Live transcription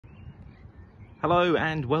Hello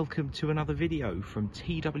and welcome to another video from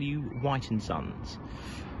TW White & Sons.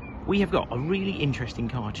 We have got a really interesting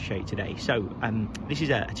car to show you today. So this is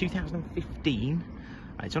a 2015,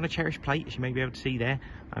 it's on a cherished plate, as you may be able to see there.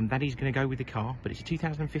 That is going to go with the car, but it's a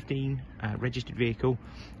 2015 registered vehicle,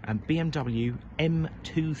 BMW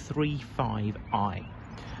M235i.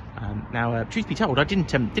 Now, truth be told, I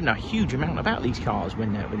didn't know a huge amount about these cars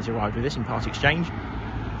when this arrived with us in part exchange.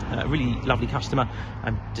 A really lovely customer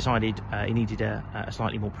decided he needed a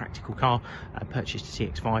slightly more practical car, purchased a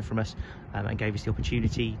CX-5 from us and gave us the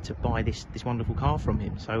opportunity to buy this wonderful car from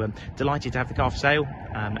him. So delighted to have the car for sale,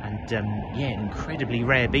 and yeah, an incredibly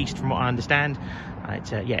rare beast from what I understand.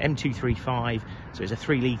 It's yeah, M235, so it's a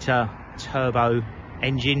 3-litre turbo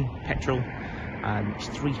engine, petrol. It's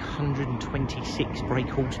 326 brake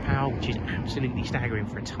horsepower, which is absolutely staggering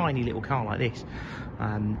for a tiny little car like this.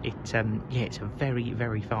 Yeah, it's a very,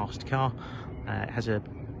 very fast car. It has a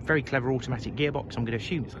very clever automatic gearbox. I'm going to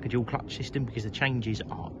assume it's like a dual clutch system because the changes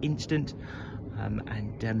are instant.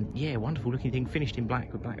 Yeah, wonderful looking thing, finished in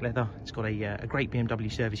black with black leather. It's got a great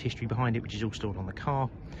BMW service history behind it, which is all stored on the car.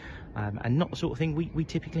 And not the sort of thing we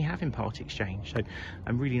typically have in part exchange. So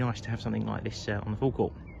really nice to have something like this on the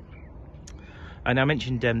forecourt. And I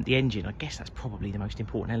mentioned the engine. I guess that's probably the most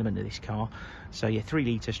important element of this car. So yeah,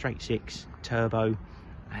 3-litre straight 6 turbo,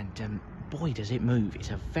 and boy does it move. It's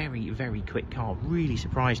a very, very quick car. Really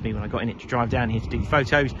surprised me when I got in it to drive down here to do the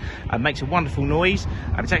photos. Makes a wonderful noise.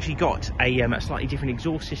 It's actually got a slightly different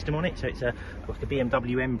exhaust system on it. So it's like a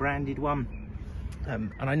BMW M branded one.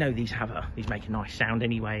 And I know these make a nice sound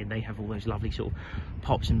anyway, and they have all those lovely sort of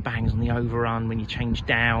pops and bangs on the overrun when you change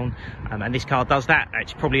down, and this car does that.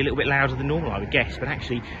 It's probably a little bit louder than normal, I would guess, but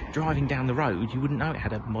actually driving down the road you wouldn't know it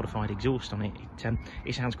had a modified exhaust on it.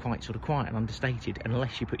 It sounds quite sort of quiet and understated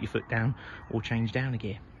unless you put your foot down or change down a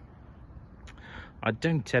gear. I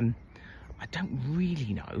don't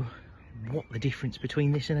really know what the difference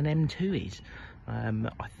between this and an M2 is.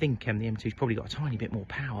 I think the M2's probably got a tiny bit more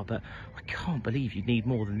power, but I can't believe you'd need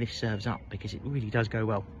more than this serves up, because it really does go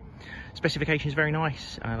well. Specification is very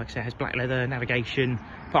nice. Like I say, it has black leather, navigation,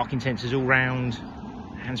 parking sensors all round,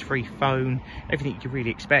 hands-free phone, everything you could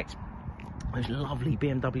really expect. Those lovely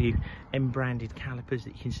BMW M branded calipers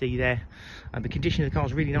that you can see there. The condition of the car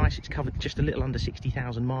is really nice. It's covered just a little under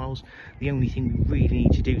 60,000 miles. The only thing we really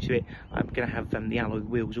need to do to it, I'm going to have the alloy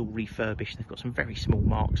wheels all refurbished. They've got some very small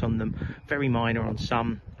marks on them, very minor on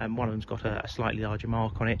some. One of them's got a slightly larger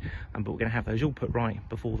mark on it, but we're going to have those all put right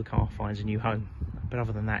before the car finds a new home. But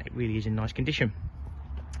other than that, it really is in nice condition.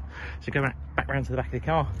 So go back round to the back of the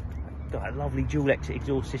car. Got a lovely dual exit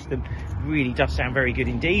exhaust system. Really does sound very good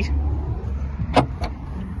indeed.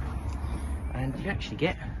 And you actually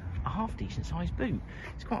get a half decent sized boot.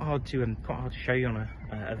 It's quite hard to show you on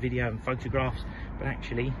a video and photographs, but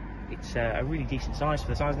actually it's a really decent size for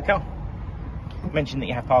the size of the car. I mentioned that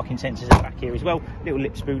you have parking sensors at the back here as well. Little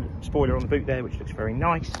lip spoiler on the boot there, which looks very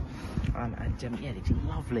nice. Yeah, these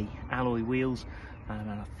lovely alloy wheels.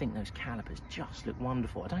 And I think those calipers just look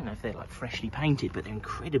wonderful. I don't know if they're like freshly painted, but they're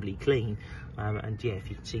incredibly clean. And yeah, if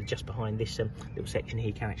you can see just behind this little section here,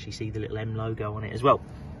 you can actually see the little M logo on it as well.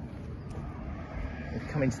 We've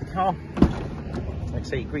come into the car. Like I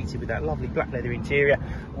say, you're greeted with that lovely black leather interior,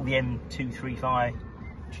 all the M235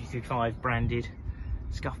 branded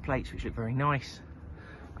scuff plates, which look very nice.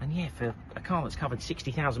 And yeah, for a car that's covered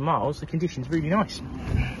 60,000 miles, the condition's really nice.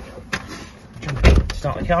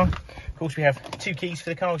 Start the car. Of course, we have 2 keys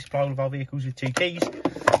for the car. We supply all of our vehicles with 2 keys.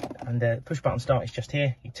 And the push button start is just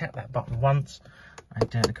here. You tap that button once, and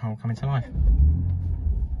the car will come into life.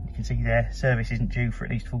 You can see there, service isn't due for at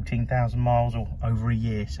least 14,000 miles or over a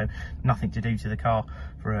year, so nothing to do to the car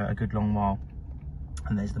for a good long while.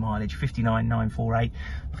 And there's the mileage, 59,948.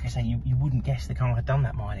 Like I say, you wouldn't guess the car had done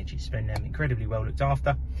that mileage. It's been incredibly well looked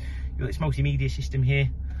after. You've got this multimedia system here,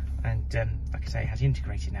 and like I say, it has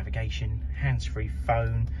integrated navigation, hands-free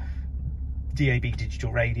phone, DAB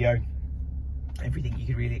digital radio, everything you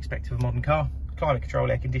could really expect of a modern car. Climate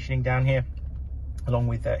control, air conditioning down here, along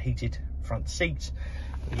with heated front seats.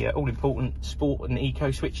 The all-important sport and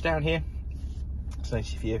eco switch down here. So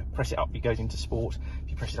if you press it up, it goes into sport.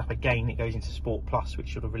 If you press it up again, it goes into sport plus,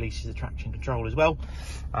 which sort of releases the traction control as well.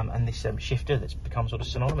 And this shifter that's become sort of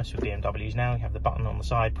synonymous with BMWs now. You have the button on the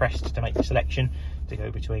side pressed to make the selection to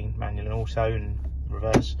go between manual and auto and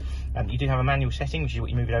reverse. You do have a manual setting, which is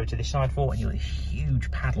what you move it over to this side for, and you've got these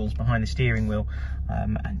huge paddles behind the steering wheel.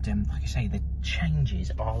 Like I say, the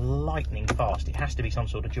changes are lightning fast. It has to be some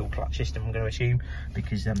sort of dual clutch system, I'm going to assume,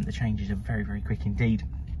 because the changes are very, very quick indeed.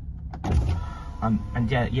 And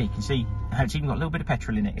yeah, you can see it's even got a little bit of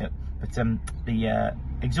petrol in it, but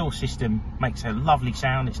the exhaust system makes a lovely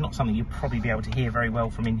sound. It's not something you'll probably be able to hear very well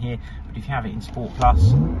from in here, but if you have it in Sport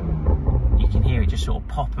Plus, you can hear it just sort of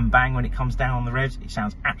pop and bang when it comes down on the revs. It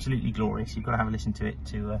sounds absolutely glorious. You've got to have a listen to it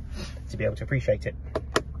to be able to appreciate it.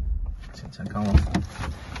 So come on.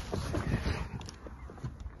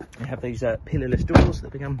 We have these pillarless doors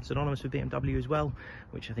that become synonymous with BMW as well,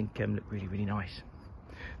 which I think look really, really nice.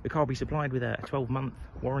 The car will be supplied with a 12-month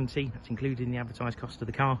warranty. That's included in the advertised cost of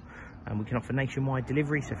the car, and we can offer nationwide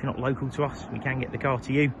delivery, so if you're not local to us, we can get the car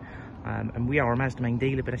to you. And we are a Mazda main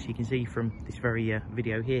dealer, but as you can see from this very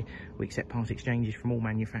video here, we accept part exchanges from all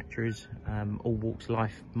manufacturers, all walks of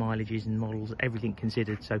life, mileages and models, everything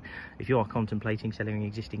considered. So if you are contemplating selling an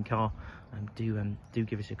existing car, do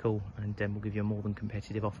give us a call, and we'll give you a more than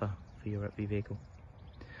competitive offer for your vehicle.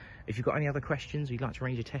 If you've got any other questions or you'd like to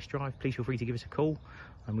arrange a test drive, please feel free to give us a call,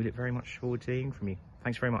 and we look very much forward to hearing from you.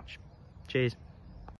 Thanks very much. Cheers.